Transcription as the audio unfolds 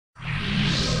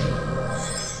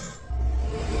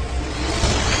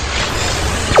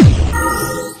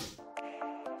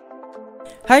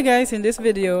Hi guys, in this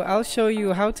video, I'll show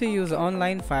you how to use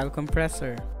Online File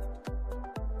Compressor.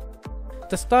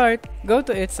 To start, go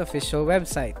to its official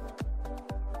website.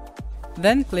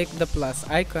 Then click the plus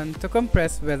icon to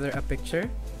compress whether a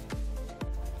picture,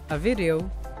 a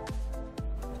video,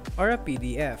 or a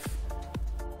PDF.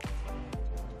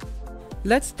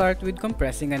 Let's start with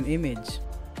compressing an image.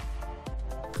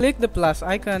 Click the plus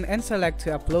icon and select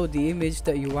to upload the image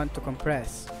that you want to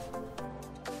compress.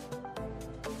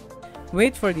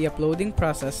 Wait for the uploading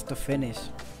process to finish.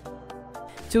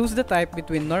 Choose the type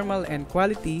between normal and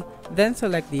quality, then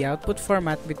select the output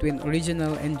format between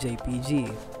original and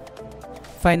JPG.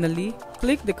 Finally,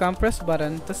 click the compress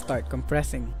button to start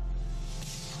compressing.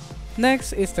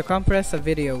 Next is to compress a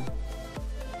video.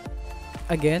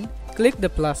 Again, click the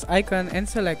plus icon and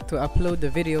select to upload the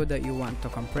video that you want to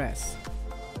compress.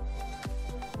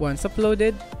 Once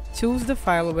uploaded, choose the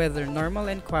file whether normal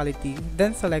and quality,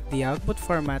 then select the output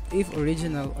format if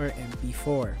original or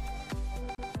MP4.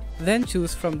 Then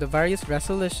choose from the various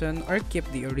resolution or keep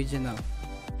the original.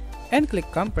 And click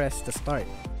compress to start.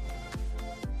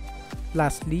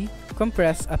 Lastly,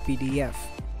 compress a PDF.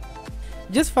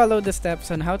 Just follow the steps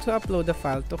on how to upload the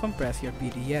file to compress your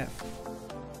PDF.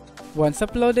 Once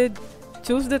uploaded,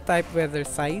 choose the type whether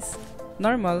size,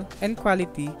 normal, and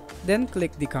quality, then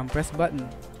click the compress button.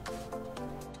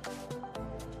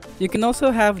 You can also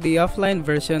have the offline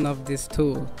version of this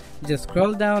tool. Just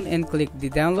scroll down and click the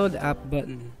download app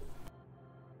button.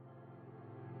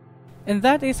 And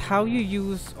that is how you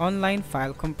use Online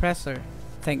File Compressor.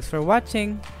 Thanks for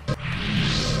watching!